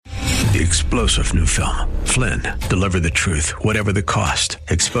The explosive new film, Flynn, deliver the truth, whatever the cost,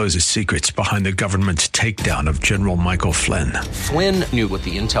 exposes secrets behind the government's takedown of General Michael Flynn. Flynn knew what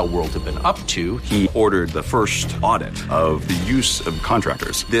the intel world had been up to. He ordered the first audit of the use of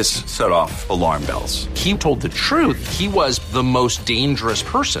contractors. This set off alarm bells. He told the truth. He was the most dangerous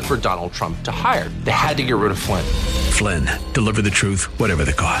person for Donald Trump to hire. They had to get rid of Flynn. Flynn, deliver the truth, whatever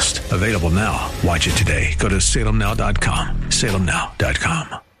the cost. Available now. Watch it today. Go to salemnow.com.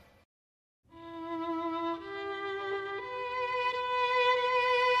 salemnow.com.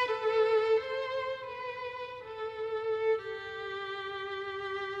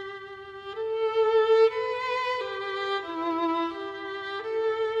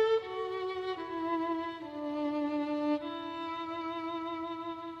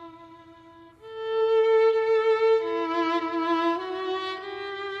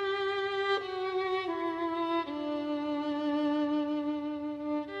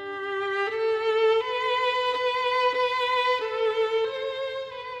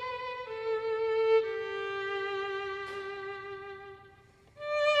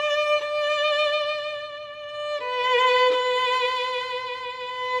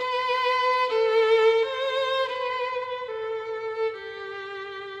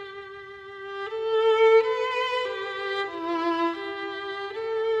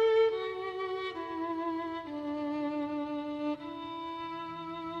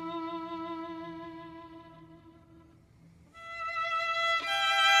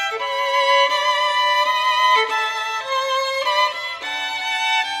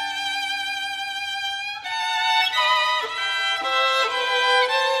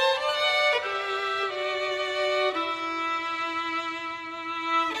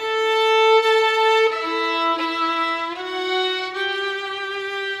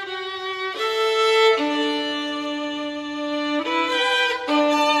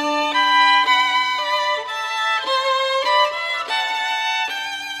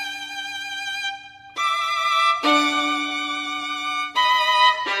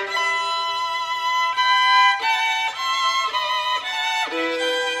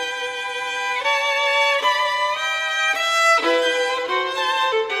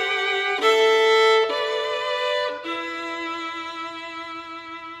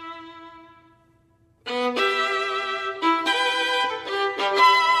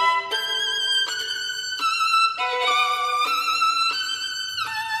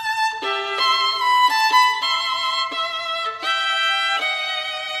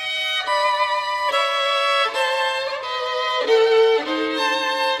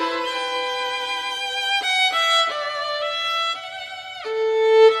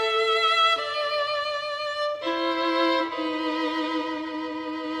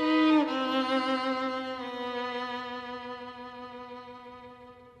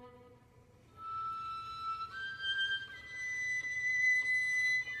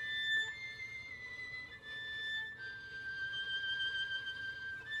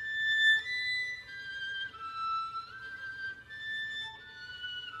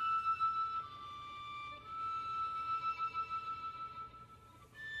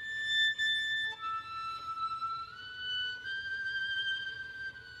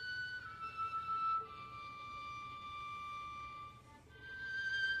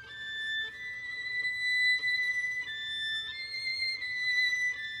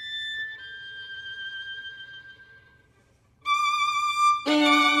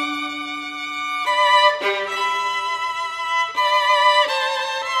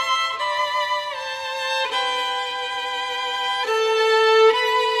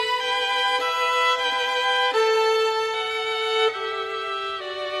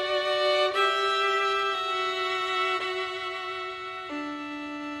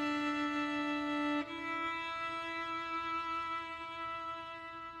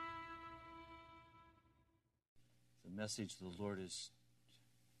 The message the Lord has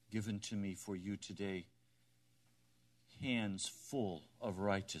given to me for you today, hands full of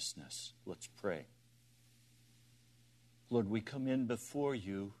righteousness. Let's pray. Lord, we come in before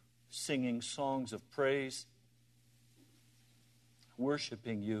you singing songs of praise,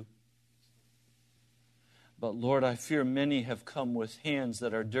 worshiping you. But Lord, I fear many have come with hands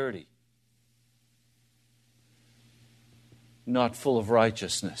that are dirty, not full of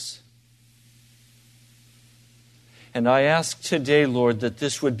righteousness. And I ask today, Lord, that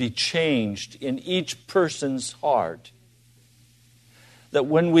this would be changed in each person's heart. That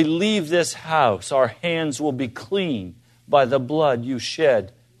when we leave this house, our hands will be clean by the blood you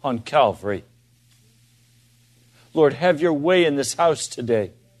shed on Calvary. Lord, have your way in this house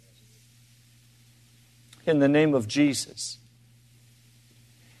today. In the name of Jesus.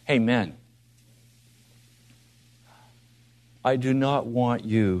 Amen. I do not want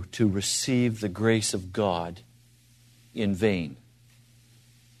you to receive the grace of God in vain.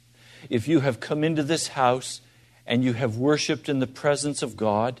 If you have come into this house and you have worshiped in the presence of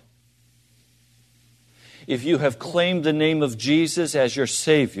God, if you have claimed the name of Jesus as your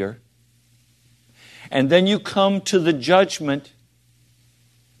Savior, and then you come to the judgment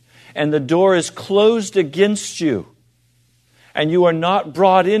and the door is closed against you, and you are not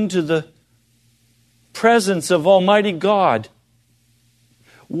brought into the presence of Almighty God,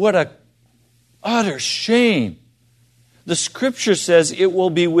 what a utter shame. The Scripture says it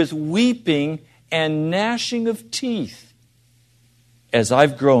will be with weeping and gnashing of teeth. As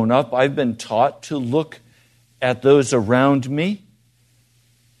I've grown up, I've been taught to look at those around me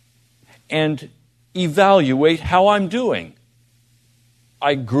and evaluate how I'm doing.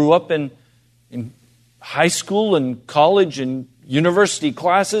 I grew up in high school and college and university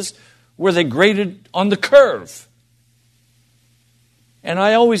classes where they graded on the curve. And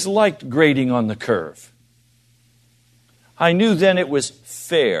I always liked grading on the curve. I knew then it was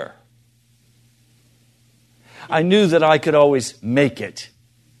fair. I knew that I could always make it.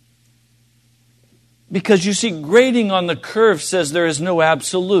 Because you see, grading on the curve says there is no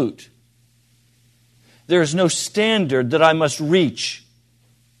absolute. There is no standard that I must reach.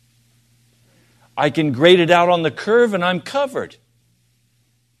 I can grade it out on the curve and I'm covered.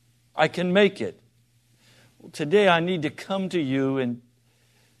 I can make it. Well, today I need to come to you and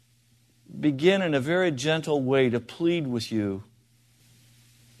begin in a very gentle way to plead with you,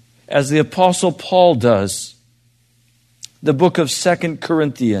 as the Apostle Paul does. The book of 2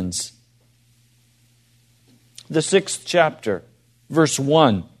 Corinthians, the 6th chapter, verse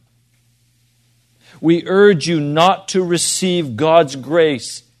 1. We urge you not to receive God's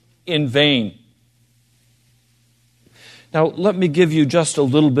grace in vain. Now, let me give you just a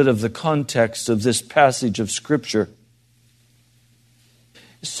little bit of the context of this passage of Scripture.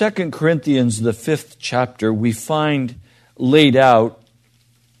 2 Corinthians, the 5th chapter, we find laid out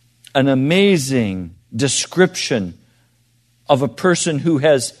an amazing description of a person who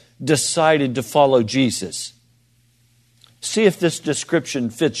has decided to follow Jesus. See if this description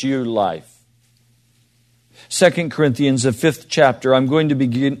fits your life. 2 Corinthians, the 5th chapter, I'm going to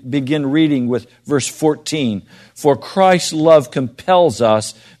begin reading with verse 14. For Christ's love compels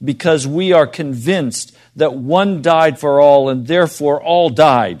us, because we are convinced that one died for all, and therefore all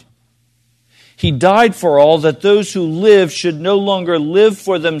died. He died for all, that those who live should no longer live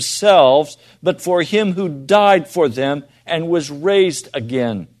for themselves, but for Him who died for them and was raised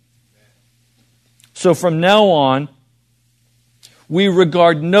again. So from now on, we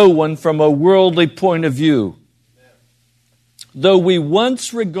regard no one from a worldly point of view. Though we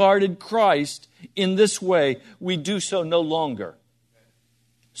once regarded Christ in this way, we do so no longer.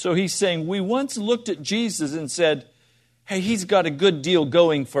 So he's saying, we once looked at Jesus and said, hey, He's got a good deal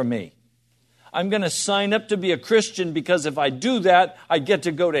going for me. I'm going to sign up to be a Christian because if I do that, I get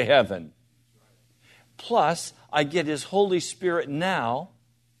to go to heaven. Plus, I get His Holy Spirit now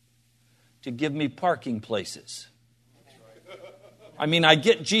to give me parking places. I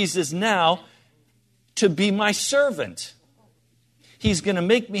get Jesus now to be my servant. He's going to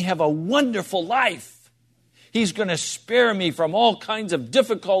make me have a wonderful life. He's going to spare me from all kinds of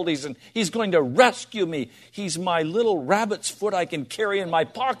difficulties, and He's going to rescue me. He's my little rabbit's foot I can carry in my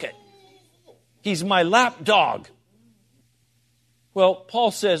pocket. He's my lap dog. Well,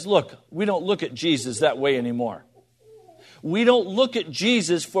 Paul says, look, we don't look at Jesus that way anymore. We don't look at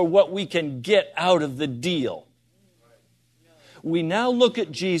Jesus for what we can get out of the deal. We now look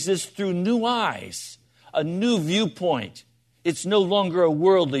at Jesus through new eyes, a new viewpoint. It's no longer a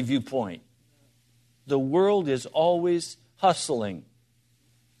worldly viewpoint. The world is always hustling.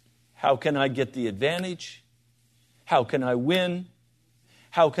 How can I get the advantage? How can I win?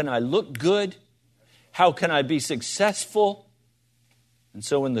 How can I look good? How can I be successful? And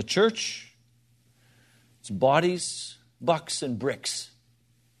so in the church, it's bodies, bucks, and bricks.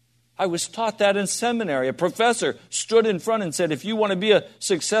 I was taught that in seminary. A professor stood in front and said, if you want to be a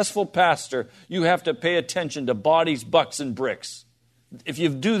successful pastor, you have to pay attention to bodies, bucks, and bricks. If you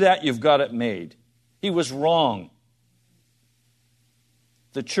do that, you've got it made. He was wrong.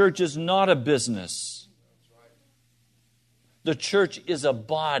 The church is not a business. The church is a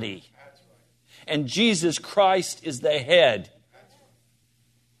body. And Jesus Christ is the head.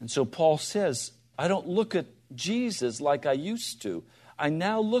 And so Paul says, I don't look at Jesus like I used to. I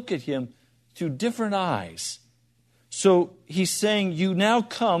now look at Him through different eyes. So he's saying, you now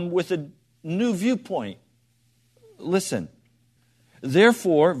come with a new viewpoint. Listen.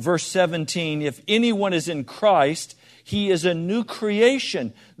 Therefore, verse 17, if anyone is in Christ, He is a new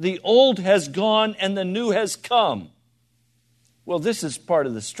creation. The old has gone and the new has come. Well, this is part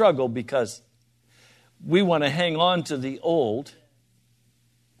of the struggle because we want to hang on to the old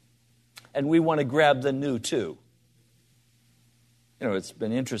and we want to grab the new too. You know, it's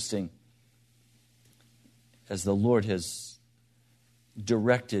been interesting as the Lord has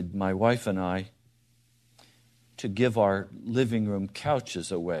directed my wife and I to give our living room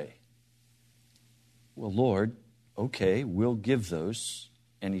couches away. Well, Lord, okay, we'll give those.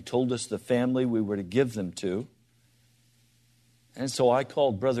 And He told us the family we were to give them to. And so I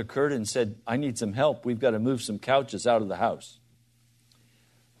called Brother Kurt and said, I need some help. We've got to move some couches out of the house.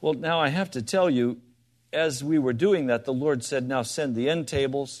 Well, now I have to tell you, as we were doing that, the Lord said, now send the end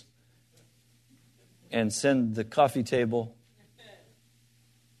tables and send the coffee table,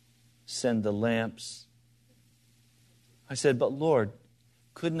 send the lamps. I said, but Lord,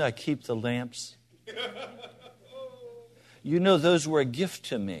 couldn't I keep the lamps? You know, those were a gift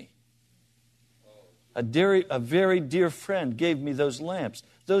to me. A very dear friend gave me those lamps.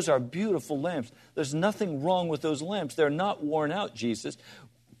 Those are beautiful lamps. There's nothing wrong with those lamps. They're not worn out, Jesus.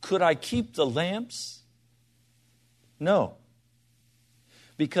 Could I keep the lamps? No.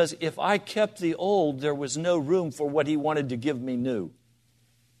 Because if I kept the old, there was no room for what He wanted to give me new.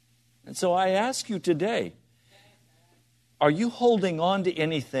 And so I ask you today, are you holding on to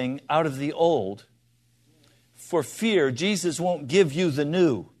anything out of the old for fear Jesus won't give you the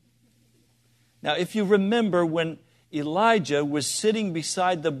new? Now, if you remember when Elijah was sitting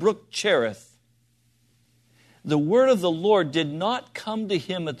beside the brook Cherith, the word of the Lord did not come to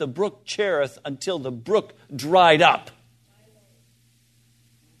him at the brook Cherith until the brook dried up.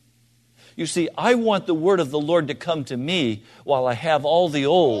 You see, I want the word of the Lord to come to me while I have all the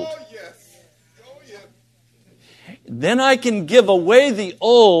old. Oh, yes. Oh, yes. Then I can give away the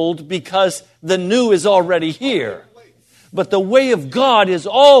old because the new is already here. But the way of God is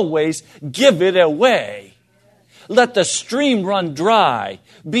always give it away. Let the stream run dry.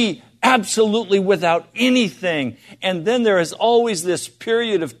 Be absolutely without anything. And then there is always this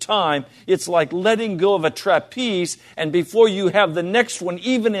period of time. It's like letting go of a trapeze, and before you have the next one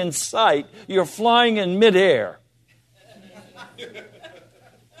even in sight, you're flying in midair.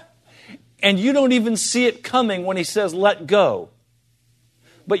 And you don't even see it coming when He says, let go.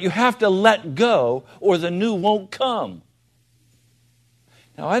 But you have to let go or the new won't come.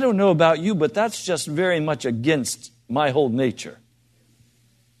 Now, I don't know about you, but that's just very much against my whole nature.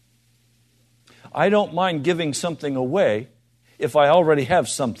 I don't mind giving something away if I already have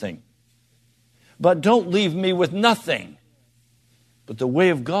something. But don't leave me with nothing. But the way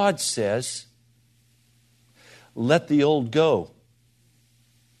of God says, let the old go.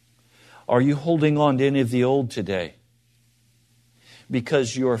 Are you holding on to any of the old today?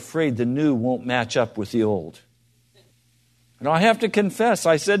 Because you're afraid the new won't match up with the old. And I have to confess,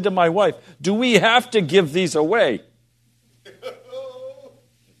 I said to my wife, do we have to give these away?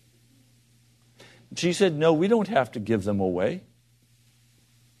 She said, no, we don't have to give them away.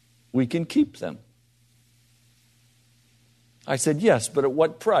 We can keep them. I said, yes, but at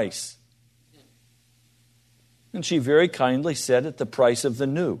what price? And she very kindly said, at the price of the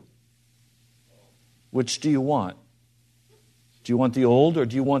new. Which do you want? Do you want the old or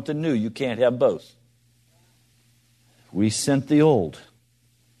do you want the new? You can't have both. We sent the old.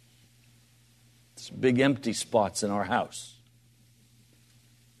 There's big empty spots in our house.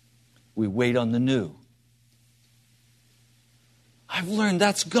 We wait on the new. I've learned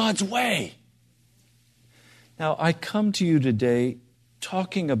that's God's way. Now, I come to you today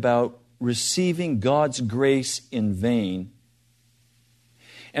talking about receiving God's grace in vain.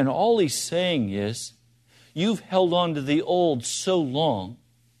 And all He's saying is, you've held on to the old so long,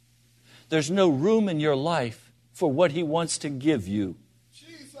 there's no room in your life for what He wants to give you.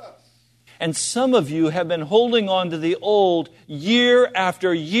 Jesus. And some of you have been holding on to the old year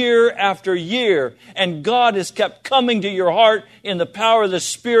after year after year. And God has kept coming to your heart in the power of the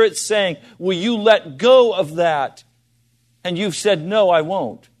Spirit saying, will you let go of that? And you've said, no, I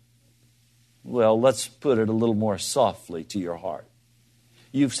won't. Well, let's put it a little more softly to your heart.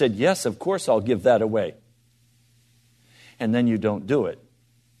 You've said, yes, of course I'll give that away. And then you don't do it.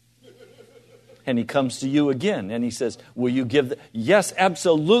 And He comes to you again and He says, will you give that? Yes,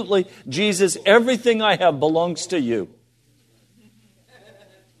 absolutely. Jesus, everything I have belongs to you.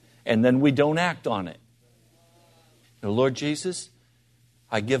 And then we don't act on it. Now, Lord Jesus,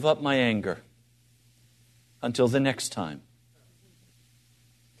 I give up my anger until the next time.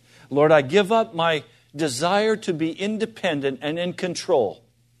 Lord, I give up my desire to be independent and in control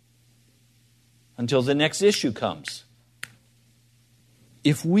until the next issue comes.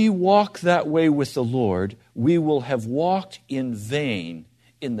 If we walk that way with the Lord, we will have walked in vain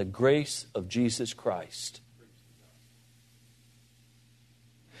in the grace of Jesus Christ.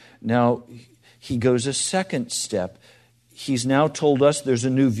 Now, he goes a second step. He's now told us there's a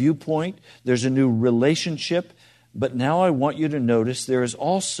new viewpoint, there's a new relationship, but now I want you to notice there is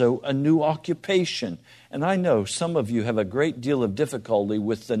also a new occupation. And I know some of you have a great deal of difficulty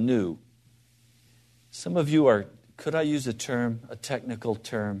with the new. Some of you are, could I use a term, a technical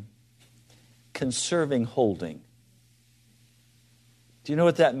term? Conserving holding. Do you know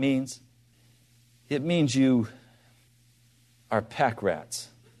what that means? It means you are pack rats.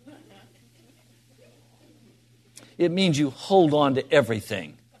 It means you hold on to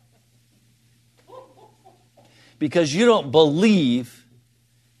everything. Because you don't believe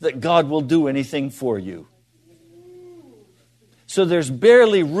that God will do anything for you. So there's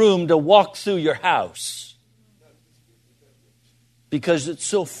barely room to walk through your house. Because it's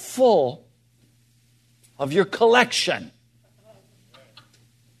so full of your collection.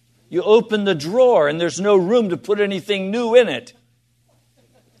 You open the drawer and there's no room to put anything new in it.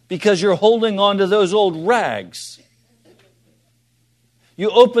 Because you're holding on to those old rags. You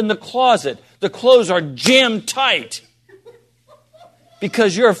open the closet, the clothes are jammed tight.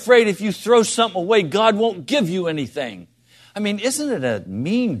 Because you're afraid if you throw something away, God won't give you anything. I mean, isn't it a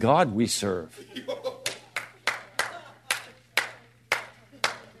mean God we serve?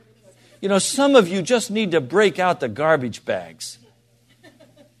 You know, some of you just need to break out the garbage bags.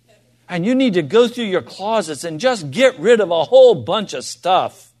 And you need to go through your closets and just get rid of a whole bunch of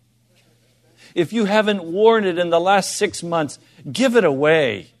stuff. If you haven't worn it in the last 6 months, give it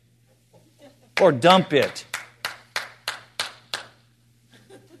away or dump it.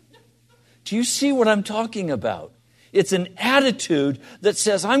 Do you see what I'm talking about? It's an attitude that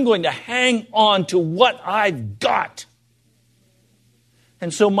says, I'm going to hang on to what I've got.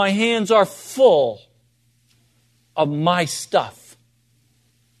 And so my hands are full of my stuff.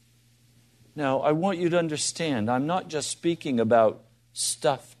 Now, I want you to understand, I'm not just speaking about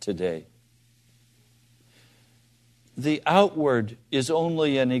stuff today. The outward is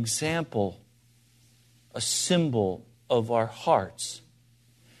only an example, a symbol of our hearts.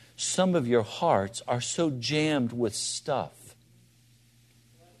 Some of your hearts are so jammed with stuff,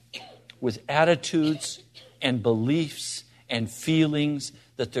 with attitudes and beliefs and feelings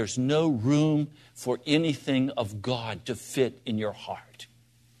that there's no room for anything of God to fit in your heart.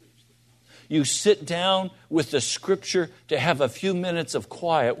 You sit down with the Scripture to have a few minutes of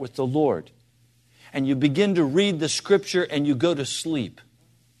quiet with the Lord. And you begin to read the Scripture and you go to sleep.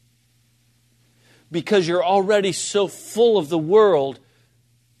 Because you're already so full of the world,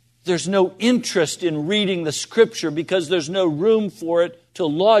 there's no interest in reading the Scripture because there's no room for it to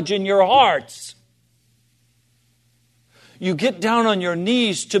lodge in your hearts. You get down on your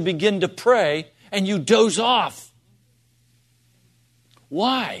knees to begin to pray and you doze off.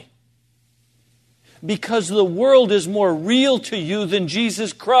 Why? Because the world is more real to you than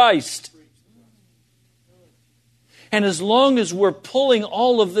Jesus Christ. And as long as we're pulling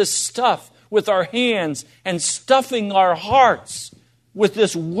all of this stuff with our hands and stuffing our hearts with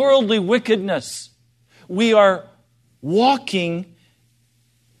this worldly wickedness, we are walking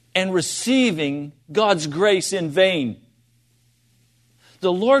and receiving God's grace in vain.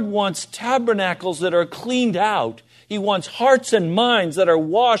 The Lord wants tabernacles that are cleaned out. He wants hearts and minds that are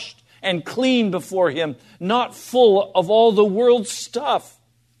washed and clean before Him, not full of all the world's stuff.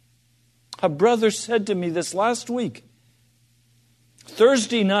 A brother said to me this last week,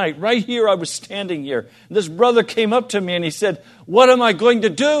 Thursday night, right here, I was standing here. This brother came up to me and he said, "What am I going to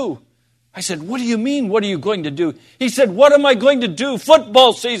do?" I said, "What do you mean, what are you going to do?" He said, "What am I going to do?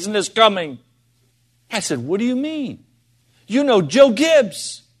 Football season is coming." I said, "What do you mean?" "You know Joe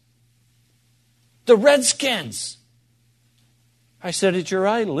Gibbs, the Redskins." I said, "It's your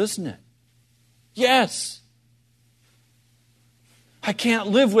idol, isn't it?" "Yes." I can't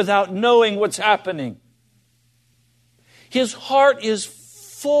live without knowing what's happening. His heart is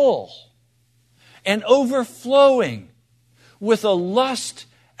full and overflowing with a lust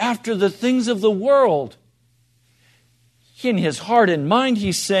after the things of the world. In his heart and mind,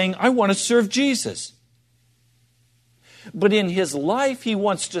 he's saying, "I want to serve Jesus." But in his life, he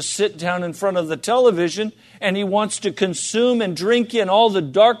wants to sit down in front of the television and he wants to consume and drink in all the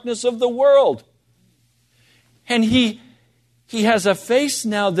darkness of the world. And he has a face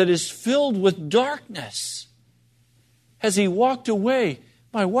now that is filled with darkness. As he walked away,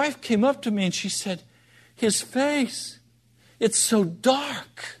 my wife came up to me and she said, "His face, it's so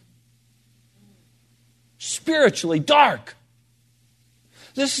dark. Spiritually dark."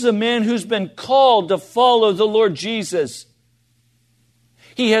 This is a man who's been called to follow the Lord Jesus.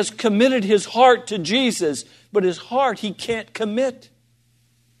 He has committed his heart to Jesus, but his heart he can't commit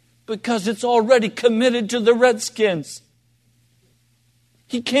because it's already committed to the Redskins.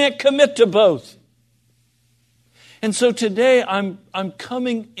 He can't commit to both. And so today I'm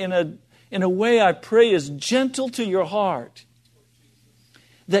coming in a way I pray is gentle to your heart,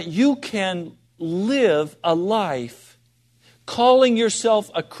 that you can live a life calling yourself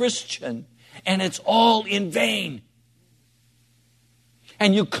a Christian and it's all in vain.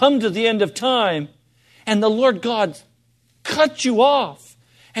 And you come to the end of time and the Lord God cuts you off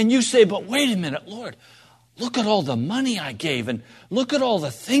and you say, but wait a minute, Lord, look at all the money I gave and look at all the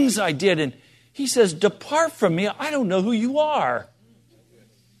things I did. And he says, depart from me, I don't know who you are.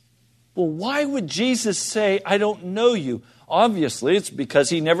 Well, why would Jesus say, I don't know you? Obviously, it's because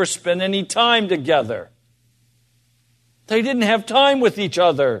he never spent any time together. They didn't have time with each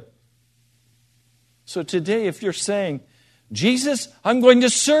other. So today, if you're saying, Jesus, I'm going to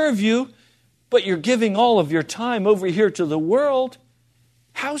serve you, but you're giving all of your time over here to the world,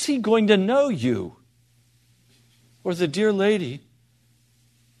 how's he going to know you? Or the dear lady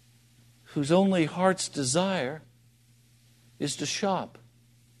whose only heart's desire is to shop,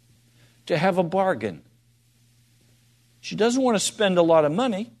 to have a bargain. She doesn't want to spend a lot of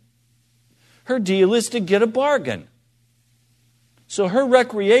money. Her deal is to get a bargain. So her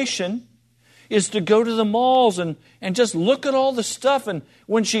recreation is to go to the malls and just look at all the stuff. And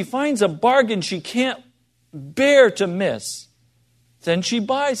when she finds a bargain she can't bear to miss, then she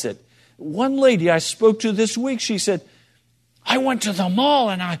buys it. One lady I spoke to this week, she said, I went to the mall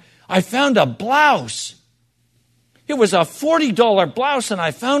and I found a blouse. It was a $40 blouse and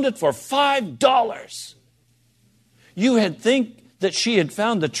I found it for $5. You had think that she had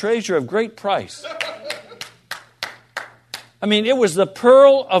found the treasure of great price. I mean, it was the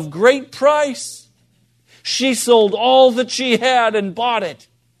pearl of great price. She sold all that she had and bought it.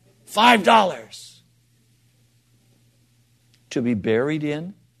 $5. To be buried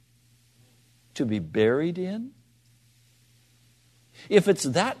in? To be buried in? If it's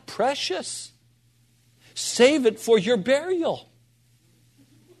that precious, save it for your burial.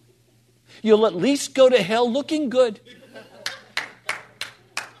 You'll at least go to hell looking good.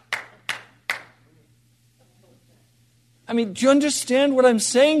 I mean, do you understand what I'm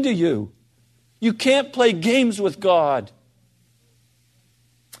saying to you? You can't play games with God.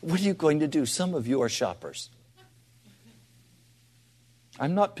 What are you going to do? Some of you are shoppers.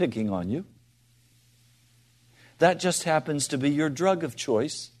 I'm not picking on you. That just happens to be your drug of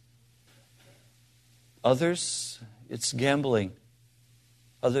choice. Others, it's gambling.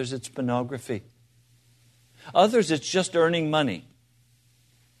 Others, it's pornography. Others, it's just earning money.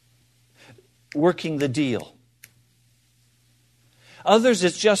 Working the deal. Others,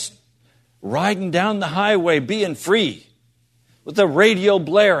 it's just riding down the highway, being free, with the radio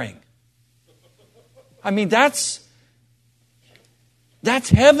blaring. I mean, that's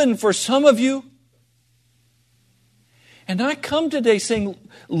heaven for some of you. And I come today saying,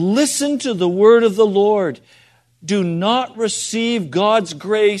 listen to the word of the Lord. Do not receive God's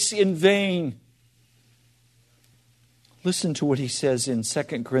grace in vain. Listen to what he says in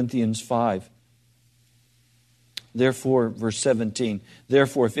 2 Corinthians 5. Therefore, verse 17,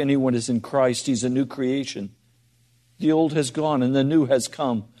 therefore, if anyone is in Christ, he's a new creation. The old has gone and the new has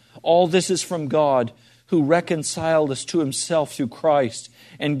come. All this is from God, who reconciled us to himself through Christ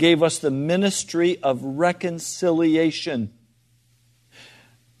and gave us the ministry of reconciliation.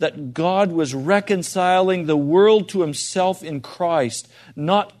 That God was reconciling the world to himself in Christ,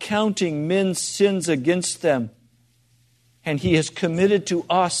 not counting men's sins against them. And he has committed to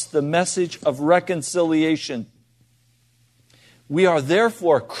us the message of reconciliation. We are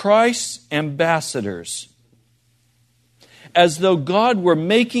therefore Christ's ambassadors, as though God were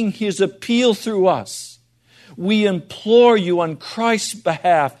making his appeal through us. We implore you on Christ's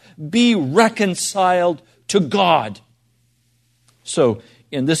behalf, be reconciled to God. So,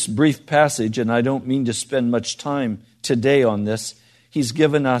 in this brief passage, and I don't mean to spend much time today on this, he's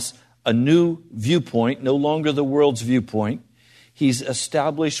given us a new viewpoint, no longer the world's viewpoint. He's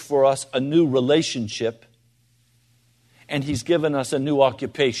established for us a new relationship, and he's given us a new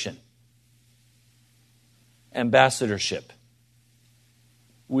occupation, ambassadorship.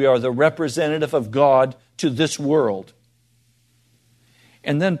 We are the representative of God to this world.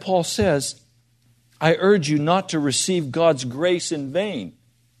 And then Paul says, I urge you not to receive God's grace in vain.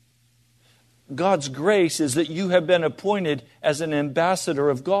 God's grace is that you have been appointed as an ambassador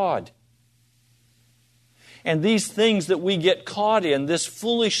of God. And these things that we get caught in, this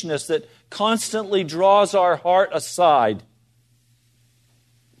foolishness that constantly draws our heart aside,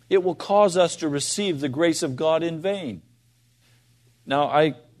 it will cause us to receive the grace of God in vain. Now,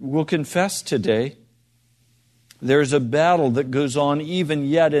 I will confess today, there's a battle that goes on even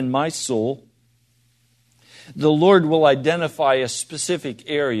yet in my soul. The Lord will identify a specific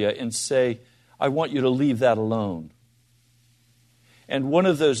area and say, I want you to leave that alone. And one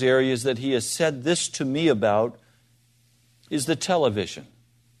of those areas that He has said this to me about is the television.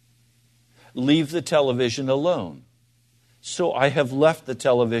 Leave the television alone. So I have left the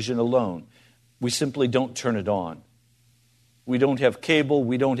television alone. We simply don't turn it on. We don't have cable.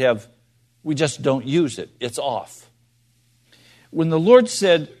 We just don't use it. It's off. When the Lord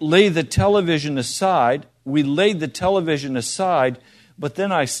said, lay the television aside, we laid the television aside, but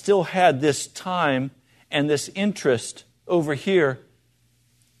then I still had this time and this interest over here,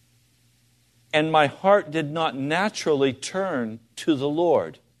 and my heart did not naturally turn to the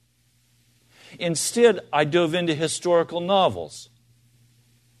Lord. Instead, I dove into historical novels.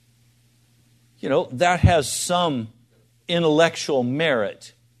 You know, that has some intellectual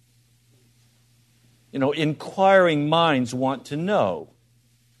merit. You know, inquiring minds want to know.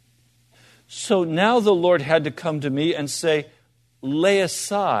 So now the Lord had to come to me and say, lay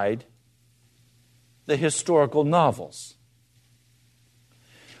aside the historical novels.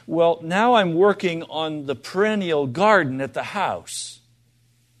 Well, now I'm working on the perennial garden at the house.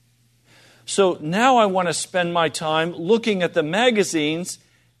 So now I want to spend my time looking at the magazines,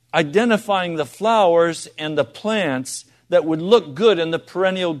 identifying the flowers and the plants that would look good in the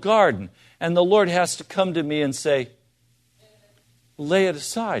perennial garden. And the Lord has to come to me and say, lay it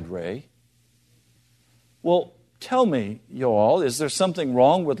aside, Ray. Well, tell me, you all, is there something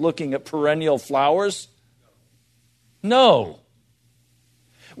wrong with looking at perennial flowers? No.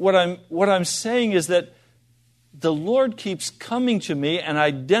 What I'm saying is that the Lord keeps coming to me and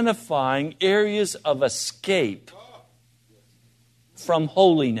identifying areas of escape from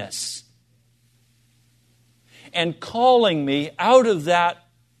holiness and calling me out of that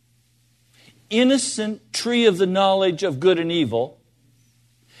innocent tree of the knowledge of good and evil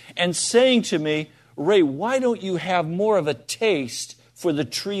and saying to me, Ray, why don't you have more of a taste for the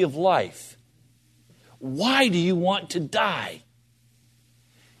tree of life? Why do you want to die?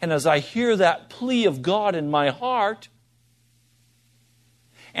 And as I hear that plea of God in my heart,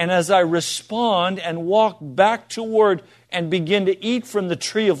 and as I respond and walk back toward and begin to eat from the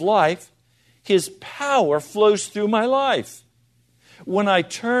tree of life, His power flows through my life. When I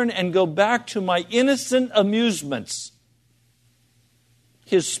turn and go back to my innocent amusements,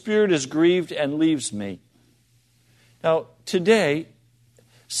 His Spirit is grieved and leaves me. Now, today,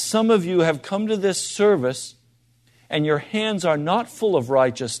 some of you have come to this service and your hands are not full of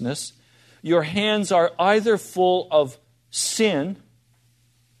righteousness. Your hands are either full of sin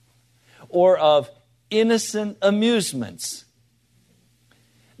or of innocent amusements.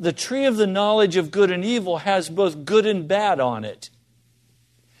 The tree of the knowledge of good and evil has both good and bad on it.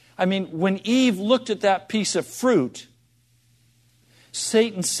 I mean, when Eve looked at that piece of fruit,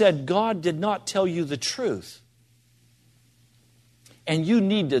 Satan said, God did not tell you the truth. And you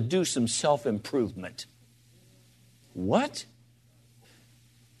need to do some self-improvement. What?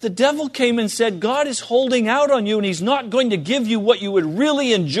 The devil came and said, God is holding out on you and He's not going to give you what you would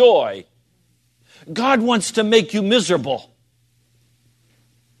really enjoy. God wants to make you miserable.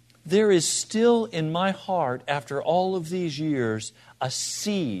 There is still in my heart, after all of these years, a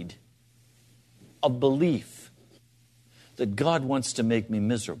seed of belief that God wants to make me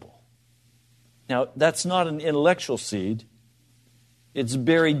miserable. Now, that's not an intellectual seed. It's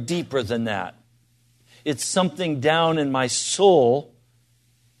buried deeper than that. It's something down in my soul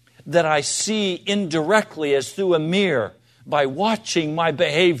that I see indirectly as through a mirror by watching my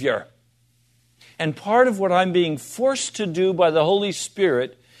behavior. And part of what I'm being forced to do by the Holy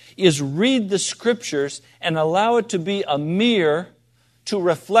Spirit is read the Scriptures and allow it to be a mirror to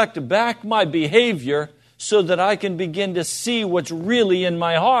reflect back my behavior so that I can begin to see what's really in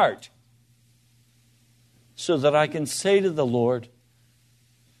my heart. So that I can say to the Lord,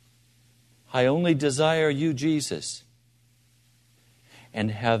 I only desire you, Jesus, and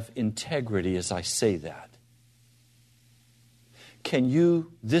have integrity as I say that. Can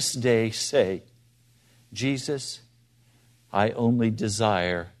you this day say, Jesus, I only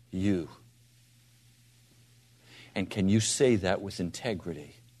desire you? And can you say that with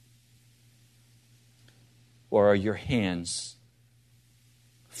integrity? Or are your hands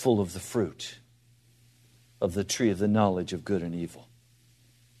full of the fruit of the tree of the knowledge of good and evil?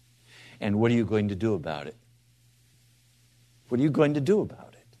 And what are you going to do about it? What are you going to do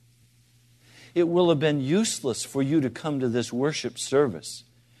about it? It will have been useless for you to come to this worship service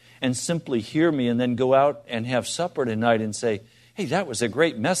and simply hear me and then go out and have supper tonight and say, hey, that was a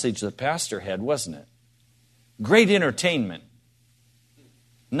great message the pastor had, wasn't it? Great entertainment.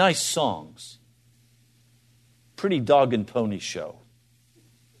 nice songs, pretty dog and pony show.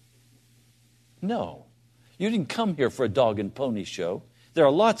 No, you didn't come here for a dog and pony show. There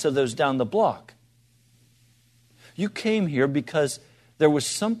are lots of those down the block. You came here because there was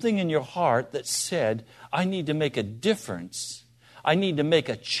something in your heart that said, I need to make a difference. I need to make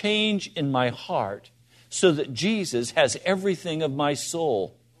a change in my heart so that Jesus has everything of my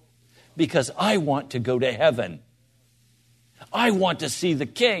soul. Because I want to go to heaven. I want to see the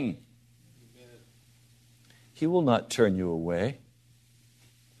King. He will not turn you away.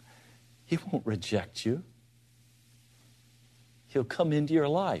 He won't reject you. He'll come into your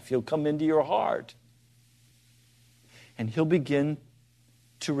life. He'll come into your heart. And He'll begin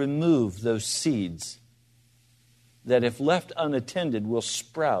to remove those seeds that, if left unattended, will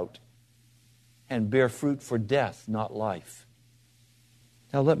sprout and bear fruit for death, not life.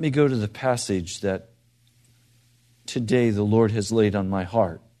 Now let me go to the passage that today the Lord has laid on my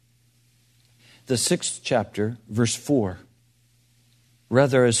heart. The 6th chapter, verse 4.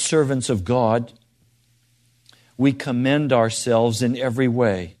 Rather, as servants of God, we commend ourselves in every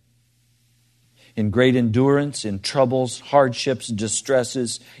way, in great endurance, in troubles, hardships,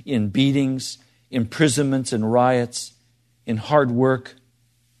 distresses, in beatings, imprisonments and riots, in hard work,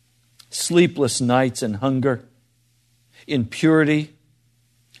 sleepless nights and hunger, in purity,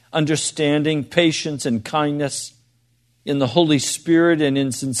 understanding, patience and kindness, in the Holy Spirit and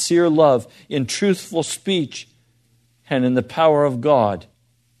in sincere love, in truthful speech and in the power of God.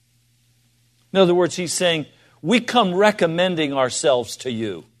 In other words, he's saying, we come recommending ourselves to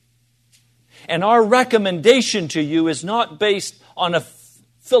you. And our recommendation to you is not based on a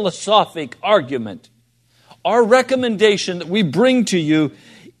philosophic argument. Our recommendation that we bring to you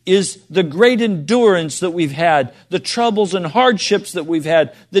is the great endurance that we've had, the troubles and hardships that we've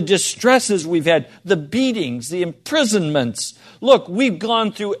had, the distresses we've had, the beatings, the imprisonments. Look, we've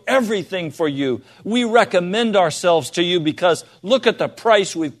gone through everything for you. We recommend ourselves to you because look at the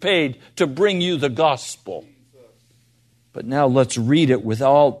price we've paid to bring you the gospel. But now let's read it with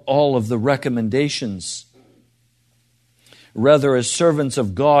all of the recommendations. Rather, as servants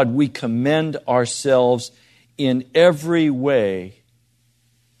of God, we commend ourselves in every way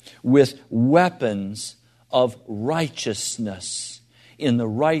with weapons of righteousness in the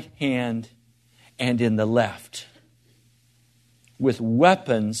right hand and in the left. With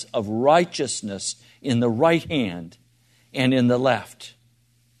weapons of righteousness in the right hand and in the left.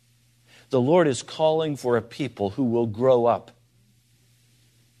 The Lord is calling for a people who will grow up,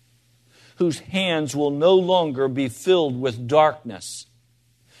 whose hands will no longer be filled with darkness,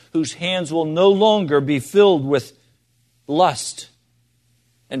 whose hands will no longer be filled with lust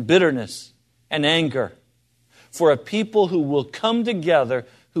and bitterness and anger, for a people who will come together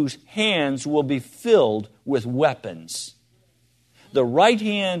whose hands will be filled with weapons. The right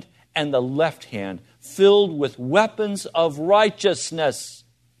hand and the left hand filled with weapons of righteousness.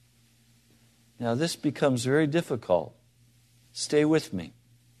 Now this becomes very difficult. Stay with me.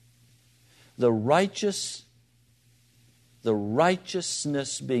 The righteousness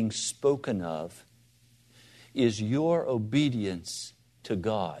being spoken of is your obedience to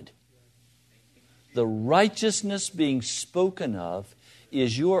God. The righteousness being spoken of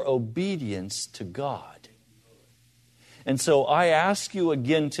is your obedience to God. And so I ask you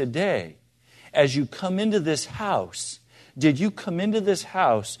again today, as you come into this house, did you come into this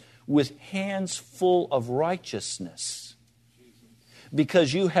house with hands full of righteousness?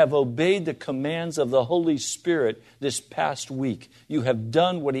 Because you have obeyed the commands of the Holy Spirit this past week. You have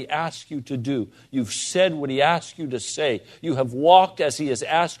done what He asked you to do. You've said what He asked you to say. You have walked as He has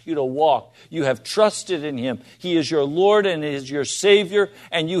asked you to walk. You have trusted in Him. He is your Lord and He is your Savior,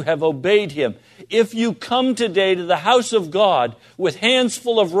 and you have obeyed Him. If you come today to the house of God with hands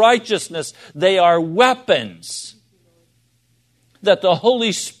full of righteousness, they are weapons that the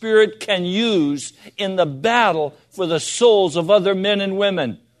Holy Spirit can use in the battle for the souls of other men and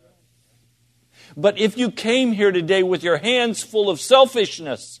women. But if you came here today with your hands full of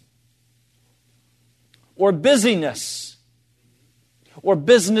selfishness, or busyness, or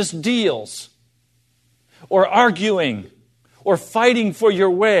business deals, or arguing, or fighting for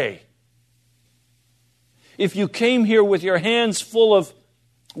your way, if you came here with your hands full of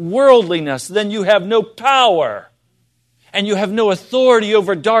worldliness, then you have no power. And you have no authority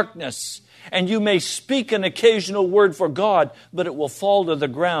over darkness. And you may speak an occasional word for God, but it will fall to the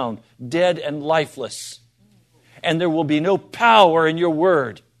ground, dead and lifeless. And there will be no power in your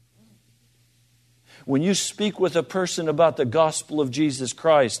word. When you speak with a person about the gospel of Jesus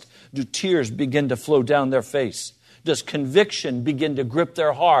Christ, do tears begin to flow down their face? Does conviction begin to grip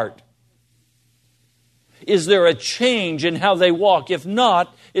their heart? Is there a change in how they walk? If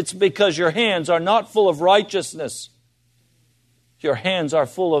not, it's because your hands are not full of righteousness. Your hands are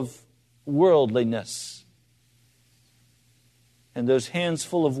full of worldliness. And those hands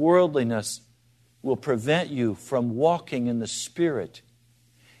full of worldliness will prevent you from walking in the Spirit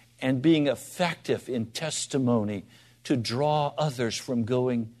and being effective in testimony to draw others from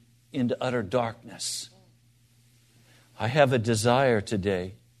going into utter darkness. I have a desire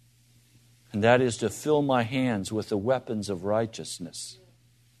today, and that is to fill my hands with the weapons of righteousness.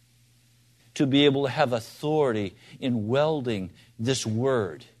 To be able to have authority in welding this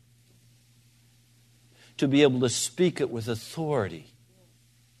word. To be able to speak it with authority.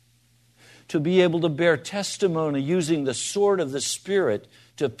 To be able to bear testimony using the sword of the Spirit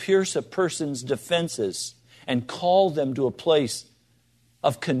to pierce a person's defenses and call them to a place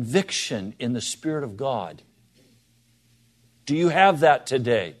of conviction in the Spirit of God. Do you have that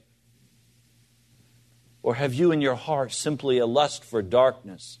today? Or have you in your heart simply a lust for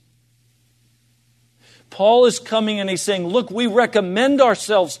darkness? Paul is coming and he's saying, look, we recommend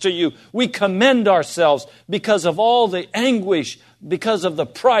ourselves to you. We commend ourselves because of all the anguish, because of the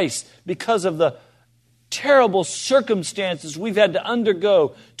price, because of the terrible circumstances we've had to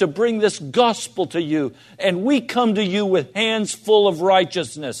undergo to bring this gospel to you. And we come to you with hands full of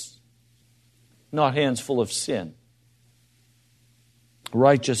righteousness, not hands full of sin.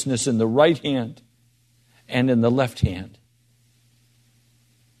 Righteousness in the right hand and in the left hand.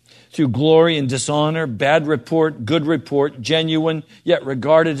 Through glory and dishonor, bad report, good report, genuine, yet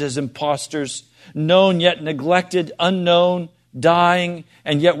regarded as impostors, known yet neglected, unknown, dying,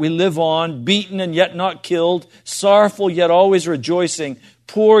 and yet we live on, beaten and yet not killed, sorrowful yet always rejoicing,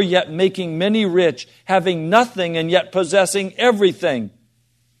 poor yet making many rich, having nothing and yet possessing everything.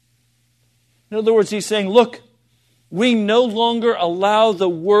 In other words, he's saying, look, we no longer allow the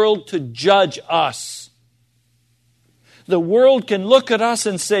world to judge us. The world can look at us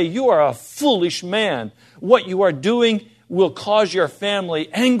and say, you are a foolish man. What you are doing will cause your family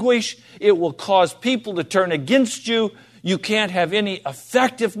anguish. It will cause people to turn against you. You can't have any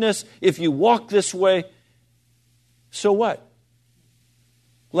effectiveness if you walk this way. So what?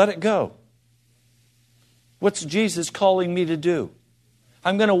 Let it go. What's Jesus calling me to do?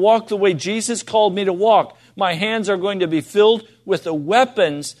 I'm going to walk the way Jesus called me to walk. My hands are going to be filled with the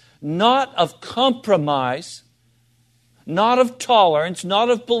weapons, not of compromise, not of tolerance, not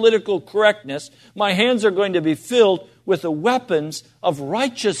of political correctness. My hands are going to be filled with the weapons of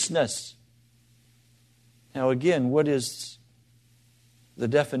righteousness. Now again, what is the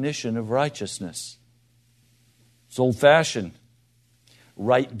definition of righteousness? It's old-fashioned.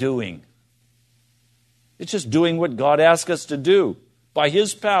 Right doing. It's just doing what God asks us to do by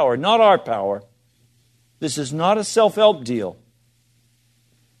His power, not our power. This is not a self-help deal.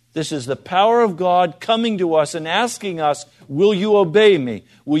 This is the power of God coming to us and asking us, will you obey me?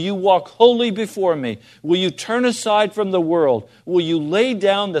 Will you walk wholly before me? Will you turn aside from the world? Will you lay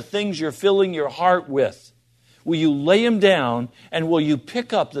down the things you're filling your heart with? Will you lay them down and will you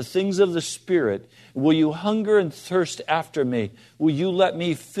pick up the things of the Spirit? Will you hunger and thirst after me? Will you let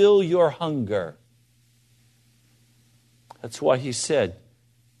me fill your hunger? That's why He said,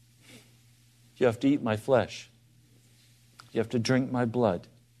 you have to eat my flesh. You have to drink my blood.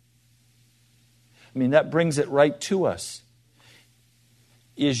 I mean, that brings it right to us.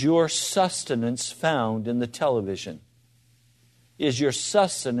 Is your sustenance found in the television? Is your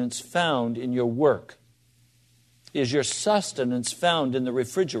sustenance found in your work? Is your sustenance found in the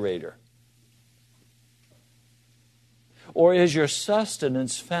refrigerator? Or is your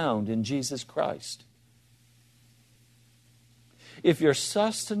sustenance found in Jesus Christ? If your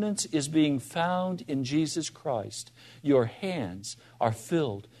sustenance is being found in Jesus Christ, your hands are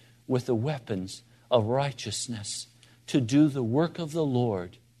filled with the weapons of righteousness to do the work of the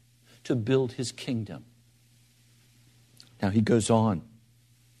Lord, to build His kingdom. Now he goes on.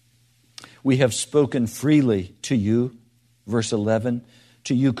 We have spoken freely to you, verse 11,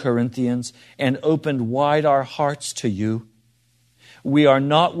 to you Corinthians, and opened wide our hearts to you. We are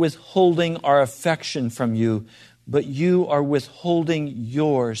not withholding our affection from you, but you are withholding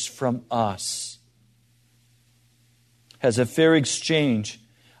yours from us. As a fair exchange,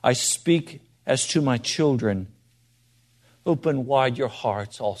 I speak as to my children. Open wide your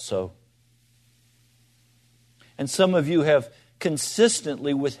hearts also. And some of you have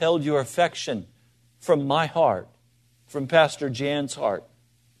consistently withheld your affection from my heart, from Pastor Jan's heart,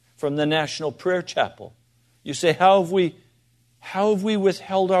 from the National Prayer Chapel. You say, how have we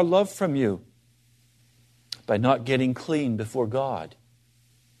withheld our love from you? By not getting clean before God.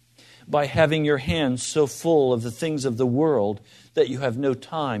 By having your hands so full of the things of the world that you have no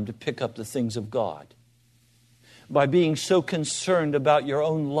time to pick up the things of God. by being so concerned about your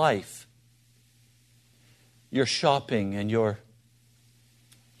own life, your shopping and your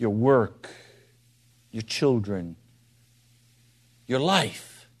work, your children, your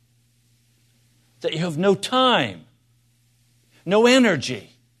life, that you have no time, no energy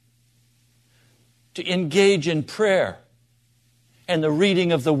to engage in prayer and the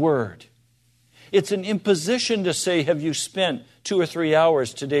reading of the Word. It's an imposition to say, have you spent 2 or 3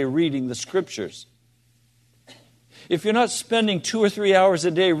 hours today reading the Scriptures? If you're not spending 2 or 3 hours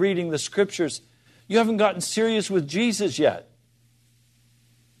a day reading the Scriptures, you haven't gotten serious with Jesus yet.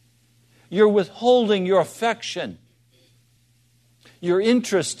 You're withholding your affection. Your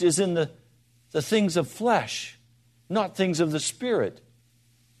interest is in the things of flesh, not things of the Spirit.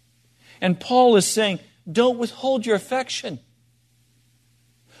 And Paul is saying, don't withhold your affection.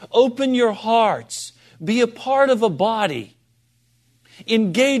 Open your hearts. Be a part of a body.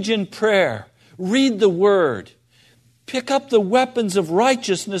 Engage in prayer. Read the Word. Pick up the weapons of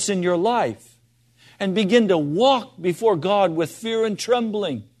righteousness in your life and begin to walk before God with fear and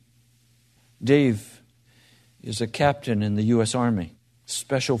trembling. Dave is a captain in the U.S. Army,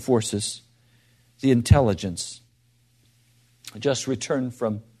 Special Forces, the intelligence. Just returned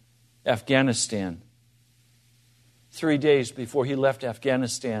from Afghanistan. 3 days before he left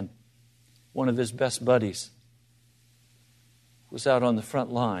Afghanistan, one of his best buddies was out on the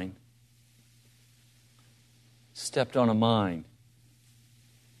front line, stepped on a mine,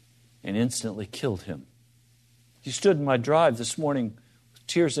 and instantly killed him. He stood in my drive this morning with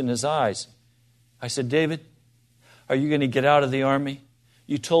tears in his eyes. I said, David, are you going to get out of the Army?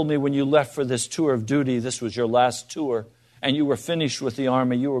 You told me when you left for this tour of duty, this was your last tour, and you were finished with the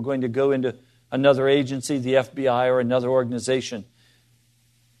Army, you were going to go into another agency, the FBI or another organization.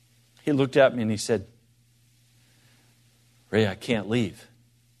 He looked at me and he said, Ray, I can't leave.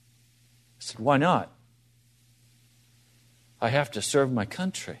 I said, why not? I have to serve my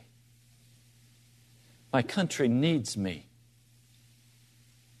country. My country needs me.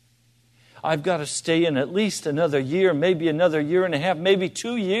 I've got to stay in at least another year, maybe another year and a half, maybe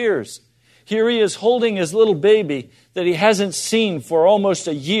 2 years. Here he is holding his little baby that he hasn't seen for almost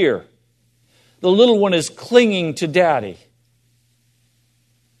a year. The little one is clinging to Daddy.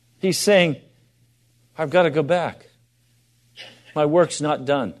 He's saying, I've got to go back. My work's not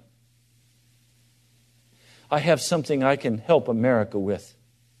done. I have something I can help America with.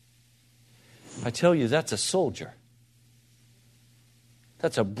 I tell you, that's a soldier.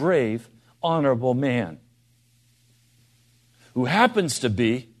 That's a brave, honorable man who happens to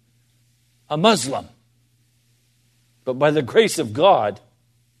be a Muslim. But by the grace of God,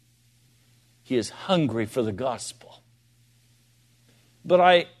 he is hungry for the gospel. But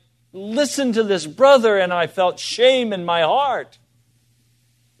I listened to this brother and I felt shame in my heart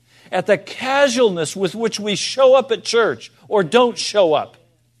at the casualness with which we show up at church or don't show up.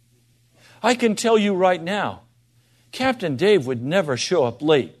 I can tell you right now, Captain Dave would never show up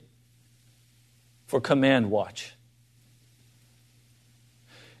late for command watch.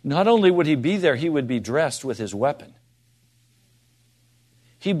 Not only would he be there, he would be dressed with his weapon.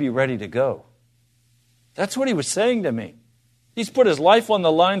 He'd be ready to go. That's what he was saying to me. He's put his life on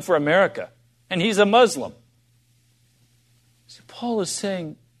the line for America, and he's a Muslim. So Paul is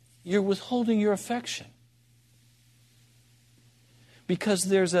saying, you're withholding your affection. Because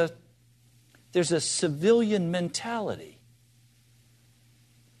there's a civilian mentality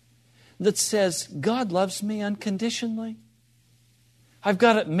that says, God loves me unconditionally. I've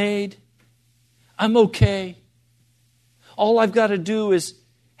got it made. I'm okay. All I've got to do is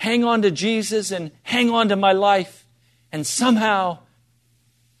hang on to Jesus and hang on to my life, and somehow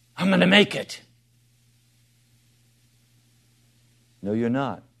I'm going to make it. No, you're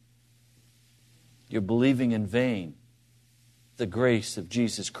not. You're believing in vain. The grace of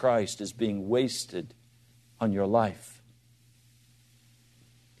Jesus Christ is being wasted on your life.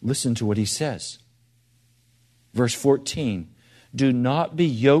 Listen to what he says. Verse 14, do not be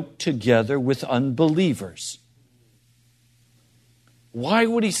yoked together with unbelievers. Why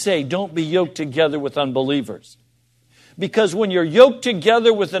would he say, don't be yoked together with unbelievers? Because when you're yoked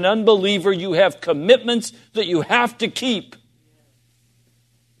together with an unbeliever, you have commitments that you have to keep.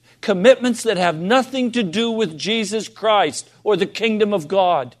 Commitments that have nothing to do with Jesus Christ or the kingdom of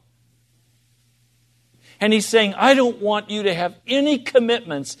God. And he's saying, I don't want you to have any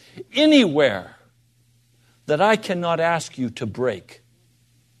commitments anywhere that I cannot ask you to break.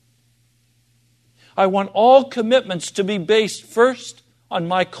 I want all commitments to be based first on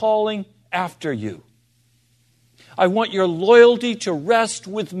my calling after you. I want your loyalty to rest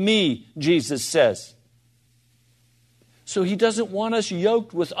with me, Jesus says. So He doesn't want us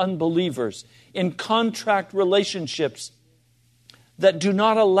yoked with unbelievers in contract relationships that do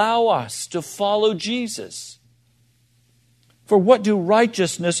not allow us to follow Jesus. For what do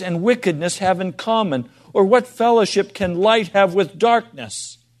righteousness and wickedness have in common? Or what fellowship can light have with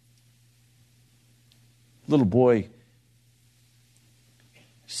darkness? Little boy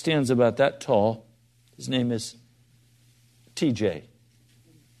stands about that tall. His name is TJ.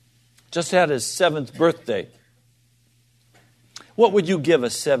 Just had his 7th birthday. What would you give a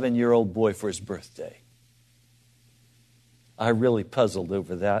 7-year-old boy for his birthday? I really puzzled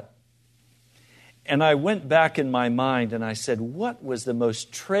over that. And I went back in my mind and I said, what was the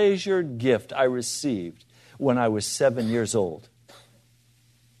most treasured gift I received when I was 7 years old?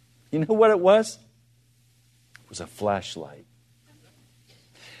 You know what it was? It was a flashlight.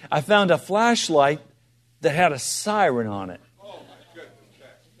 I found a flashlight that had a siren on it.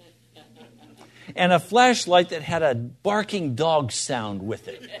 And a flashlight that had a barking dog sound with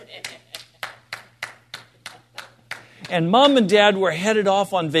it. And Mom and Dad were headed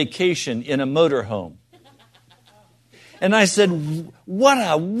off on vacation in a motorhome. And I said, what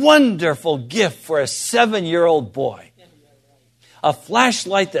a wonderful gift for a 7-year-old boy. A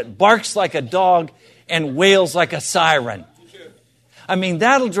flashlight that barks like a dog and wails like a siren. I mean,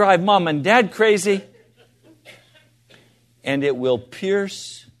 that'll drive Mom and Dad crazy. And it will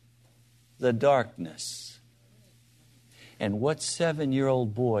pierce the darkness. And what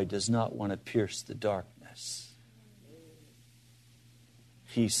 7-year-old boy does not want to pierce the darkness?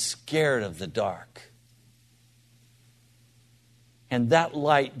 He's scared of the dark. And that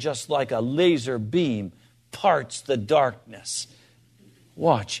light, just like a laser beam, parts the darkness.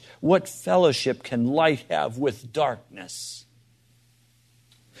 Watch. What fellowship can light have with darkness?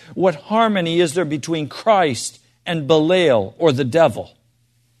 What harmony is there between Christ and Belial or the devil?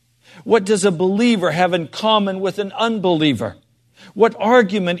 What does a believer have in common with an unbeliever? What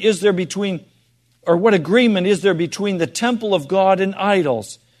argument is there between, or what agreement is there between the temple of God and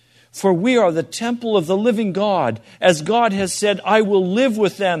idols? For we are the temple of the living God. As God has said, I will live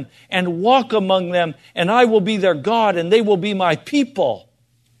with them and walk among them, and I will be their God, and they will be my people.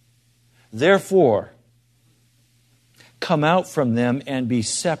 Therefore, come out from them and be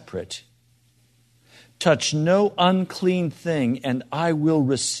separate. Touch no unclean thing, and I will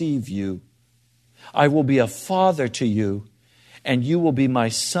receive you. I will be a father to you, and you will be my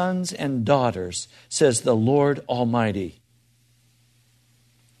sons and daughters, says the Lord Almighty.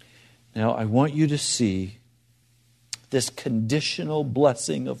 Now, I want you to see this conditional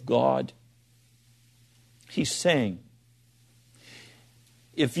blessing of God. He's saying,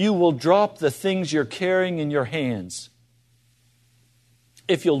 if you will drop the things you're carrying in your hands,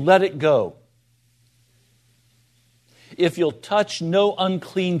 if you'll let it go, if you'll touch no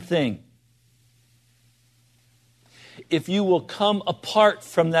unclean thing, if you will come apart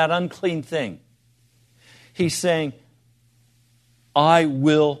from that unclean thing, He's saying, I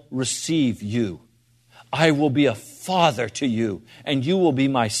will receive you. I will be a father to you, and you will be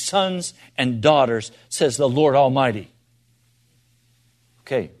my sons and daughters, says the Lord Almighty.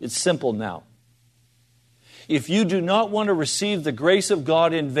 Okay, it's simple now. If you do not want to receive the grace of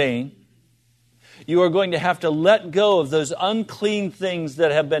God in vain, you are going to have to let go of those unclean things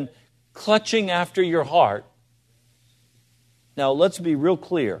that have been clutching after your heart. Now, let's be real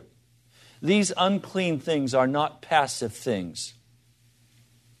clear. These unclean things are not passive things.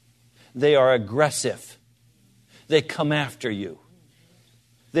 They are aggressive. They come after you.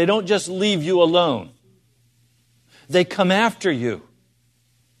 They don't just leave you alone. They come after you.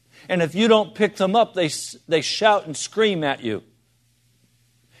 And if you don't pick them up, they shout and scream at you.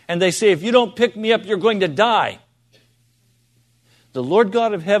 And they say, if you don't pick me up, you're going to die. The Lord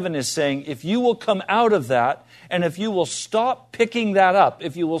God of heaven is saying, if you will come out of that, and if you will stop picking that up,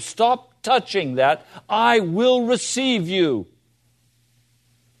 if you will stop touching that, I will receive you.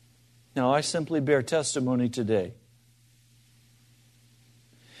 Now, I simply bear testimony today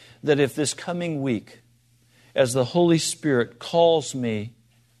that if this coming week, as the Holy Spirit calls me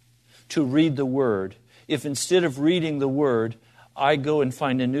to read the Word, if instead of reading the Word, I go and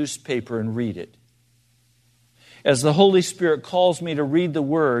find a newspaper and read it, as the Holy Spirit calls me to read the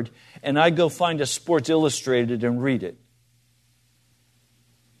Word and I go find a Sports Illustrated and read it,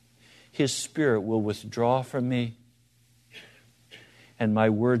 His Spirit will withdraw from me, and my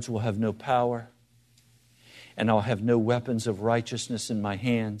words will have no power, and I'll have no weapons of righteousness in my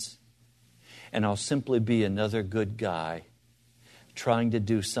hands, and I'll simply be another good guy trying to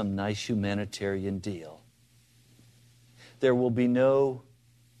do some nice humanitarian deal. There will be no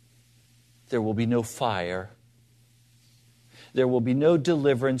fire. There will be no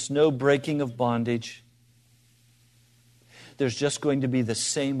deliverance, no breaking of bondage. There's just going to be the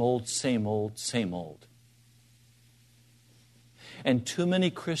same old, same old, same old. And too many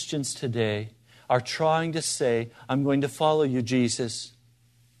Christians today are trying to say, I'm going to follow you, Jesus.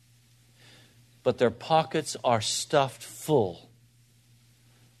 But their pockets are stuffed full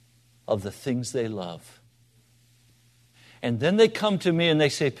of the things they love. And then they come to me and they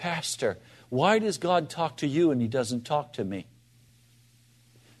say, Pastor, why does God talk to you and He doesn't talk to me?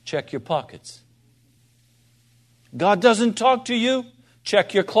 Check your pockets. God doesn't talk to you?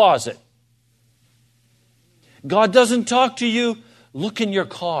 Check your closet. God doesn't talk to you? Look in your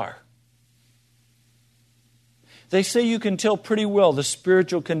car. They say you can tell pretty well the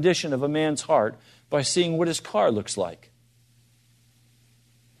spiritual condition of a man's heart by seeing what his car looks like.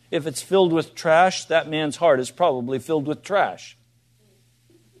 If it's filled with trash, that man's heart is probably filled with trash.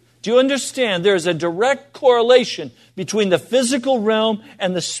 Do you understand? There's a direct correlation between the physical realm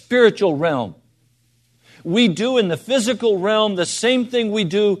and the spiritual realm. We do in the physical realm the same thing we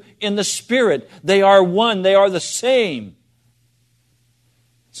do in the spirit. They are one. They are the same.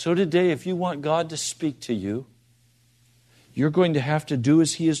 So today, if you want God to speak to you, you're going to have to do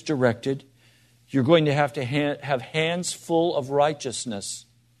as He is directed. You're going to have hands full of righteousness.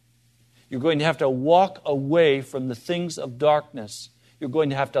 You're going to have to walk away from the things of darkness. You're going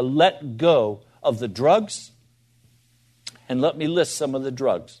to have to let go of the drugs. And let me list some of the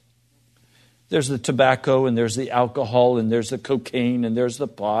drugs. There's the tobacco, and there's the alcohol, and there's the cocaine, and there's the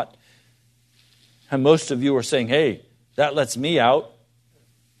pot. And most of you are saying, hey, that lets me out.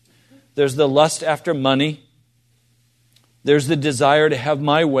 There's the lust after money. There's the desire to have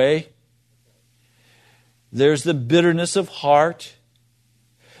my way. There's the bitterness of heart.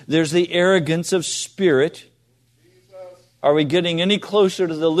 There's the arrogance of spirit. Are we getting any closer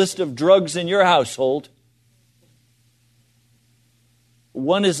to the list of drugs in your household?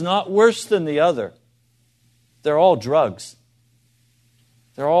 One is not worse than the other. They're all drugs.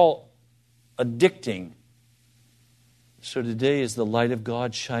 They're all addicting. So today, is the light of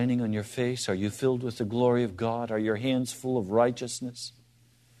God shining on your face? Are you filled with the glory of God? Are your hands full of righteousness?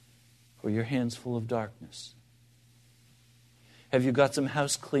 Or your hands full of darkness? Have you got some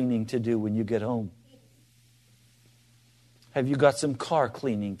house cleaning to do when you get home? Have you got some car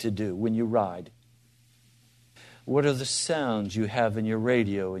cleaning to do when you ride? What are the sounds you have in your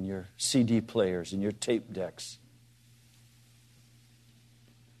radio and your CD players and your tape decks?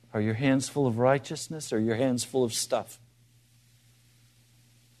 Are your hands full of righteousness or your hands full of stuff?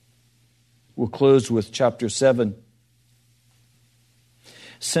 We'll close with chapter 7.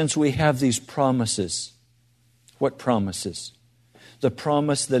 Since we have these promises, what promises? The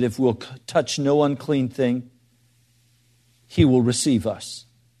promise that if we'll touch no unclean thing, He will receive us.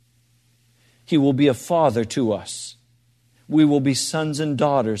 He will be a father to us. We will be sons and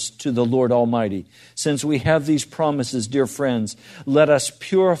daughters to the Lord Almighty. Since we have these promises, dear friends, let us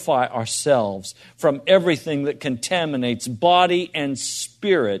purify ourselves from everything that contaminates body and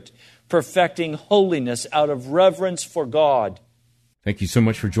spirit, perfecting holiness out of reverence for God. Thank you so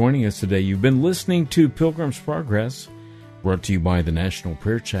much for joining us today. You've been listening to Pilgrim's Progress, brought to you by the National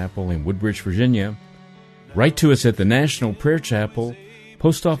Prayer Chapel in Woodbridge, Virginia. Write to us at the National Prayer Chapel,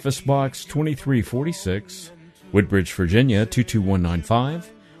 Post Office Box 2346, Woodbridge, Virginia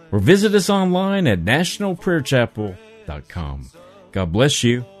 22195, or visit us online at nationalprayerchapel.com. God bless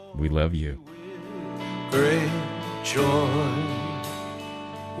you. We love you. Great joy,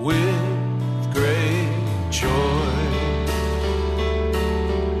 with great joy.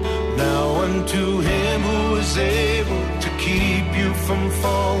 Now unto Him who is able to keep you from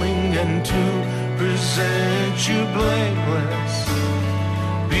falling and to present you blameless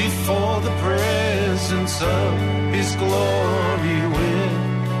before the presence of His glory with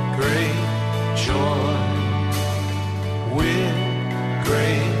great joy, with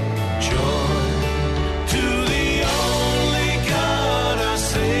great joy. To the only God our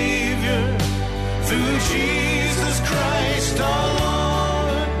Savior, through Jesus Christ our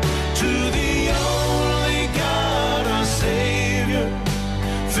Lord. To the only God our Savior,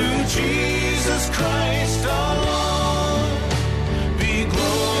 through Jesus Christ our Lord.